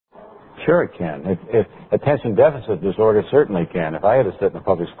Sure it can. Attention deficit disorder certainly can. If I had to sit in a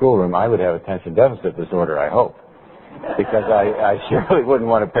public schoolroom, I would have attention deficit disorder, I hope. Because I surely wouldn't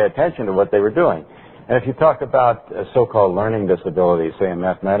want to pay attention to what they were doing. And if you talk about so-called learning disabilities, say in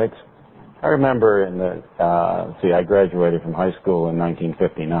mathematics, I remember I graduated from high school in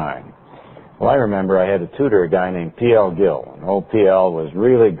 1959. Well, I remember I had to tutor a guy named P.L. Gill. And old P.L. was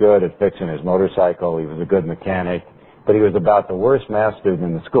really good at fixing his motorcycle. He was a good mechanic, but he was about the worst math student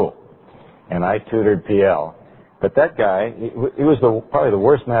in the school. And I tutored P.L. But that guy, he was probably the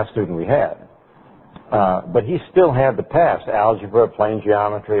worst math student we had. But he still had to pass algebra, plane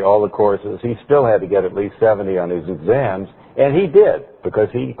geometry, all the courses. He still had to get at least 70 on his exams, and he did, because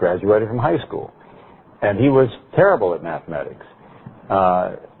he graduated from high school. And he was terrible at mathematics.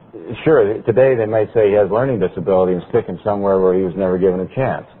 Sure, today they might say he has learning disability and stick him somewhere where he was never given a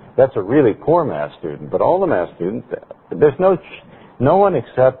chance. That's a really poor math student. But all the math students, there's no one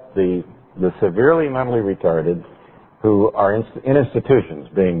except the severely mentally retarded who are in institutions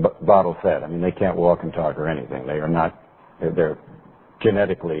being bottle fed. I mean, they can't walk and talk or anything. They're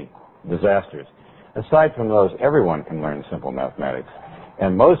genetically disasters. Aside from those, everyone can learn simple mathematics.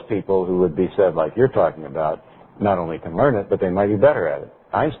 And most people who would be said, like you're talking about, not only can learn it, but they might be better at it.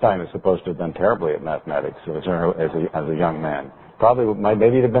 Einstein is supposed to have done terribly at mathematics as a young man. Probably,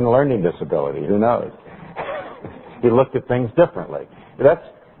 maybe he'd have been a learning disability. Who knows? He looked at things differently. That's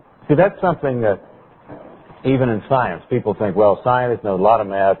something that, even in science, people think, well, science knows a lot of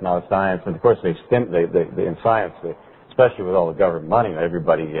math, now science, and of course in science, especially with all the government money,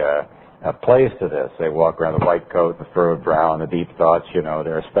 everybody plays to this. They walk around the white coat, the furrowed brow, and the deep thoughts,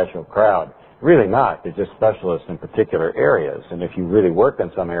 they're a special crowd. Really not. They're just specialists in particular areas, and if you really work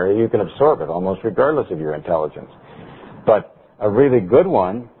in some area, you can absorb it almost regardless of your intelligence. But a really good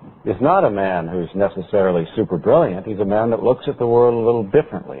one is not a man who's necessarily super brilliant. He's a man that looks at the world a little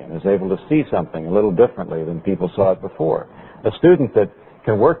differently and is able to see something a little differently than people saw it before. A student that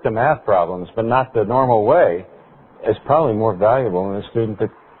can work the math problems but not the normal way is probably more valuable than a student that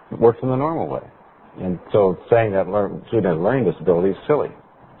works in the normal way. And so saying that student has a learning disability is silly.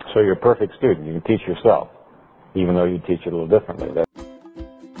 So you're a perfect student. You can teach yourself, even though you teach it a little differently.